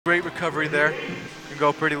Great recovery there. Can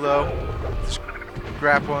go pretty low. Just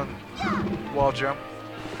grab one wall jump.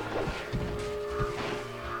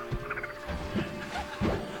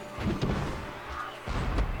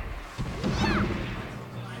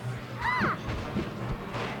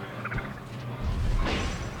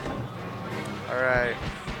 Alright.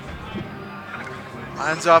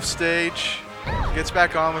 Einz off stage. Gets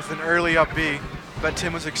back on with an early up B. But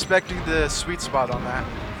Tim was expecting the sweet spot on that.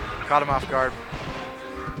 Caught him off guard.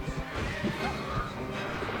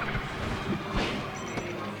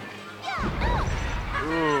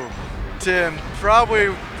 Ooh. Tim probably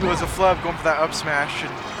was a flub going for that up smash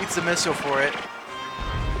and eats the missile for it.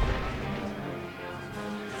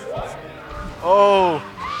 Oh,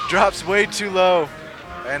 drops way too low.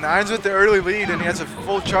 And Einz with the early lead, and he has a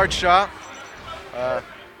full charge shot.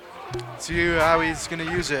 See how he's going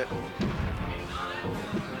to use it.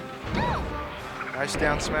 Nice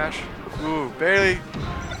down smash. Ooh, barely,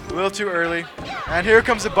 a little too early. And here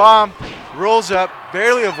comes the bomb. Rolls up,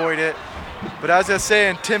 barely avoid it. But as I was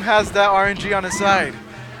saying, Tim has that RNG on his side.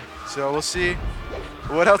 So we'll see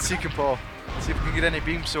what else he can pull. See if we can get any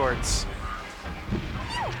beam swords.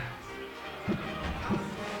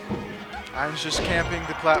 Einz just camping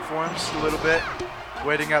the platforms a little bit,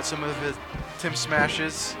 waiting out some of his Tim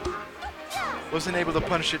smashes. Wasn't able to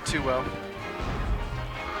punish it too well.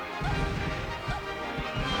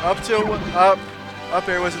 Up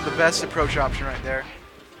air wasn't the best approach option right there.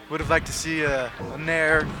 Would have liked to see a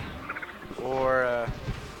nair or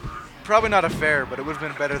probably not a fair, but it would have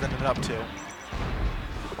been better than an up tilt.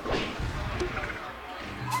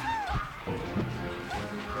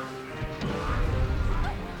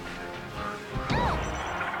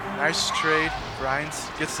 Nice trade.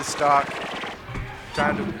 Einz gets the stock.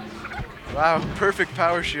 Time to, wow, perfect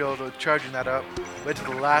power shield with charging that up. Wait to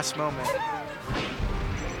the last moment.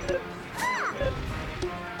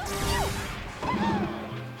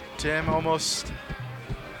 Tim almost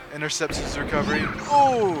intercepts his recovery.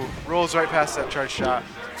 Ooh, rolls right past that charge shot.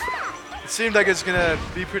 It seemed like it's gonna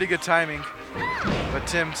be pretty good timing, but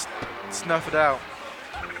Tim snuffed it out.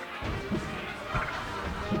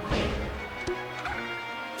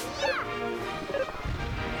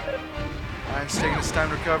 Einz taking his time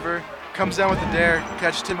to recover. Comes down with the dare,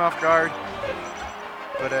 catches Tim off guard,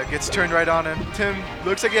 but gets turned right on him. Tim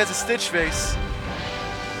looks like he has a Stitch face.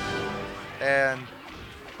 And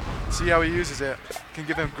see how he uses it. Can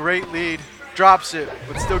give him great lead. Drops it,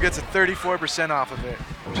 but still gets a 34% off of it.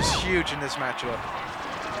 Which is huge in this matchup.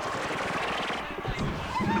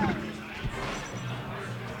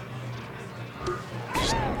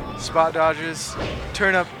 Spot dodges,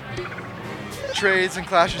 turn up trades and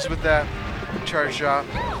clashes with that charge shot.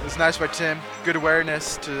 It was nice by Tim. Good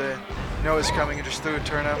awareness to know it's coming and just threw a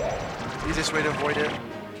turn up. Easiest way to avoid it.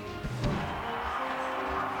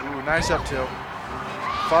 Ooh, nice up tilt.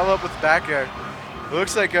 Follow up with back air. It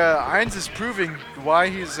looks like Einz is proving why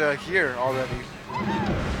he's here already.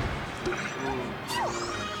 Ooh.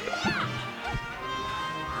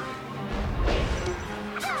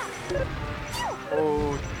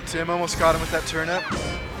 Oh, Tim almost got him with that turn up.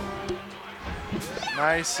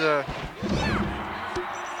 Nice.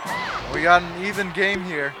 We got an even game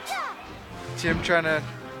here. Tim trying to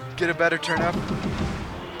get a better turn up.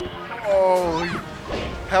 Oh,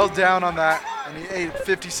 he held down on that. And he ate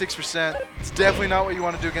 56%. It's definitely not what you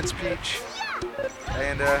want to do against Peach.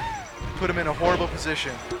 And put him in a horrible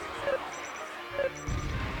position.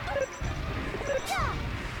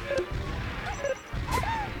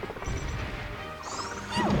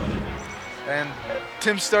 And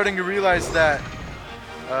Tim's starting to realize that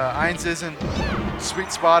Einz isn't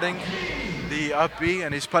sweet spotting the up B,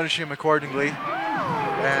 and he's punishing him accordingly.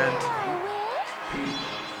 And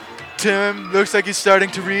Tim looks like he's starting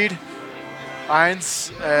to read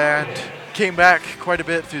Einz and came back quite a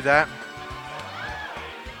bit through that.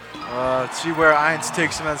 Let's see where Einz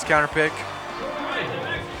takes him as counter pick.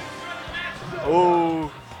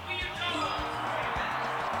 Oh,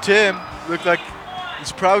 Tim looked like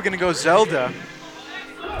he's probably going to go Zelda.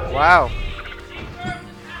 Wow.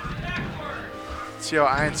 Let's see how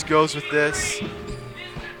Einz goes with this.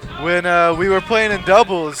 When we were playing in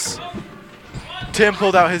doubles, Tim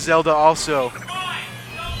pulled out his Zelda also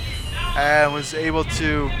and was able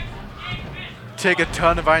to take a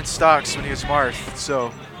ton of Einz stocks when he was Marth.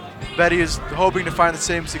 So bet he is hoping to find the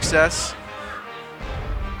same success.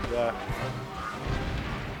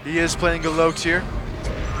 He is playing a low tier,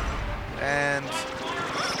 and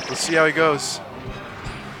we'll see how he goes.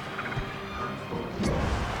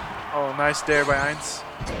 Oh, nice dare by Einz.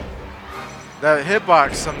 That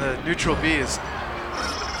hitbox on the neutral B is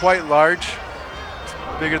quite large,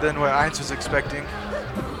 bigger than what Einz was expecting.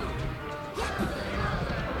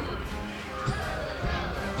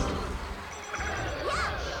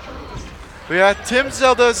 But yeah, Tim's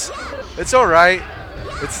Zelda's, it's alright.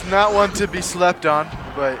 It's not one to be slept on,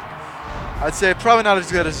 but I'd say probably not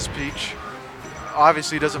as good as Peach.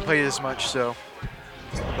 Obviously, he doesn't play it as much, so.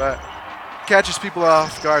 But catches people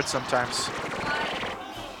off guard sometimes.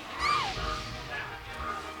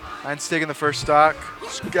 Einz taking the first stock.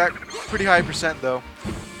 Got pretty high percent, though.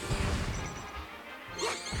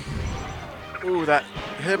 Ooh, that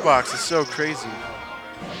hitbox is so crazy.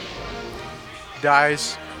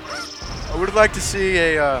 Dies. I would have liked to see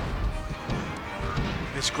a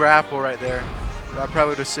his grapple right there. That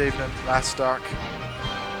probably would have saved him last stock.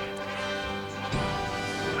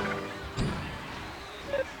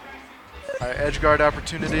 Alright, edge guard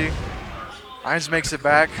opportunity. Einz makes it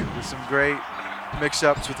back with some great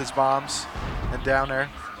mix-ups with his bombs and down air.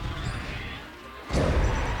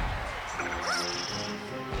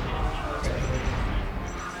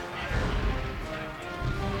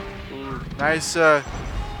 Ooh, nice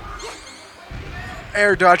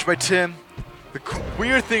air dodge by Tim. The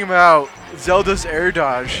weird thing about Zelda's air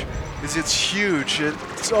dodge is it's huge.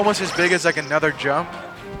 It's almost as big as like another jump.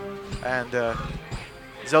 And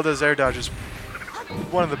Zelda's air dodge is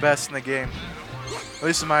one of the best in the game. At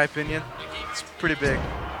least in my opinion. It's pretty big.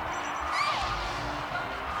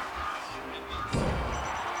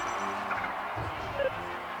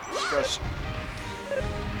 Gosh.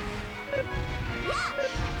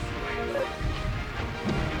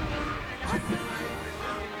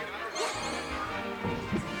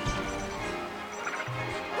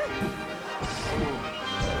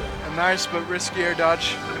 A nice but risky air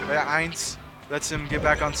dodge by Einz. Lets him get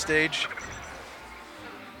back on stage.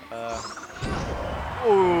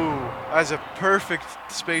 Ooh, that's a perfect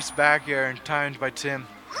space back air and timed by Tim.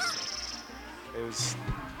 It was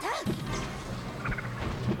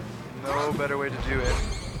no better way to do it.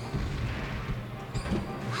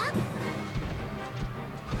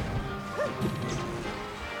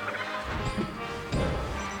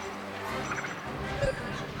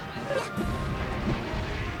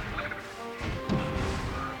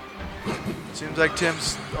 Seems like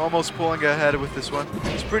Tim's almost pulling ahead with this one.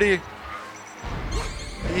 It's pretty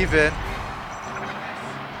even,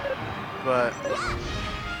 but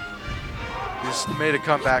he's made a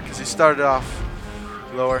comeback because he started off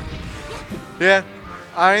lower. Yeah,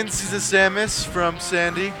 Einz is a Samus from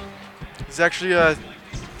Sandy. He's actually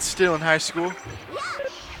still in high school.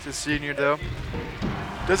 He's a senior though.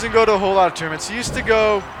 Doesn't go to a whole lot of tournaments. He used to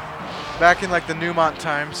go back in like the Newmont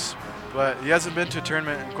times, but he hasn't been to a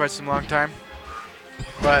tournament in quite some long time.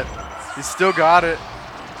 But he's still got it.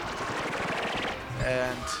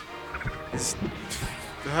 And he's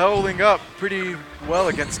holding up pretty well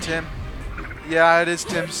against Tim. Yeah, it is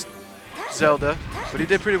Tim's Zelda, but he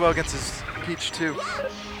did pretty well against his Peach too.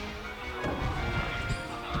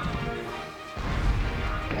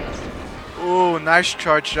 Ooh, nice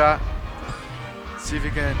charge shot. Let's see if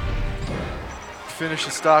he can finish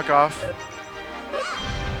the stock off.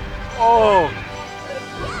 Oh!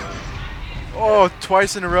 Oh,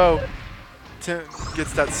 twice in a row. Tim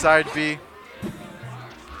gets that side B.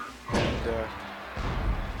 And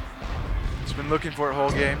he's been looking for it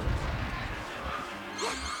whole game.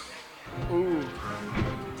 Ooh.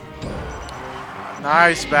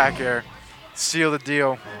 Nice back air. Seal the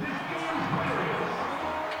deal.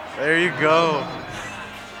 There you go.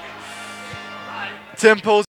 Tim pulls